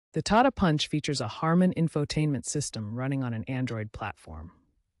The Tata Punch features a Harman Infotainment system running on an Android platform.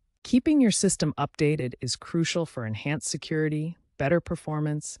 Keeping your system updated is crucial for enhanced security, better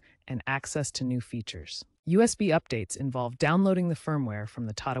performance, and access to new features. USB updates involve downloading the firmware from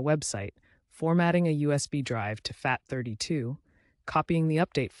the Tata website, formatting a USB drive to FAT32, copying the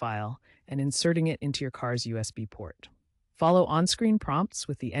update file, and inserting it into your car's USB port. Follow on-screen prompts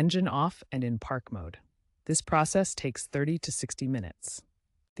with the engine off and in park mode. This process takes 30 to 60 minutes.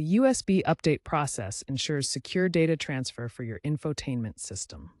 The USB update process ensures secure data transfer for your infotainment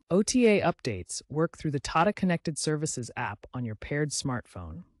system. OTA updates work through the Tata Connected Services app on your paired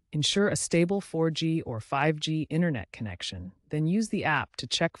smartphone. Ensure a stable 4G or 5G internet connection, then use the app to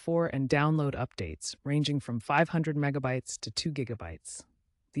check for and download updates ranging from 500 megabytes to 2 gigabytes.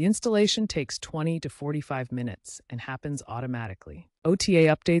 The installation takes 20 to 45 minutes and happens automatically.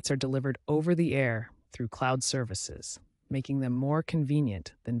 OTA updates are delivered over the air through cloud services, making them more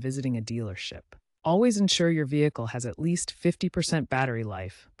convenient than visiting a dealership. Always ensure your vehicle has at least 50% battery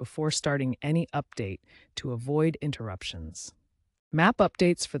life before starting any update to avoid interruptions. Map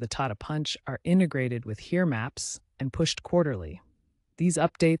updates for the Tata Punch are integrated with Here Maps and pushed quarterly. These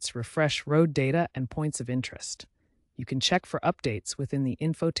updates refresh road data and points of interest. You can check for updates within the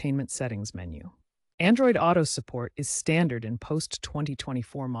infotainment settings menu. Android Auto support is standard in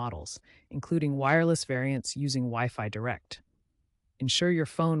post-2024 models, including wireless variants using Wi-Fi Direct. Ensure your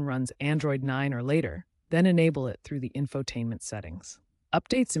phone runs Android 9 or later, then enable it through the infotainment settings.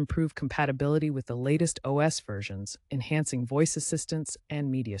 Updates improve compatibility with the latest OS versions, enhancing voice assistance and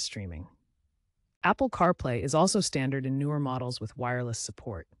media streaming. Apple CarPlay is also standard in newer models with wireless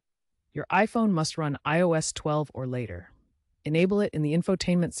support. Your iPhone must run iOS 12 or later. Enable it in the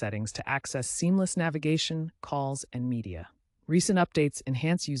infotainment settings to access seamless navigation, calls, and media. Recent updates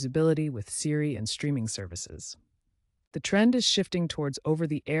enhance usability with Siri and streaming services. The trend is shifting towards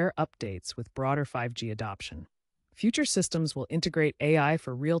over-the-air updates with broader 5G adoption. Future systems will integrate AI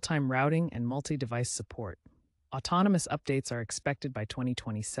for real-time routing and multi-device support. Autonomous updates are expected by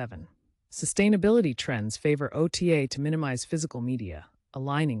 2027. Sustainability trends favor OTA to minimize physical media,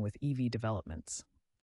 aligning with EV developments.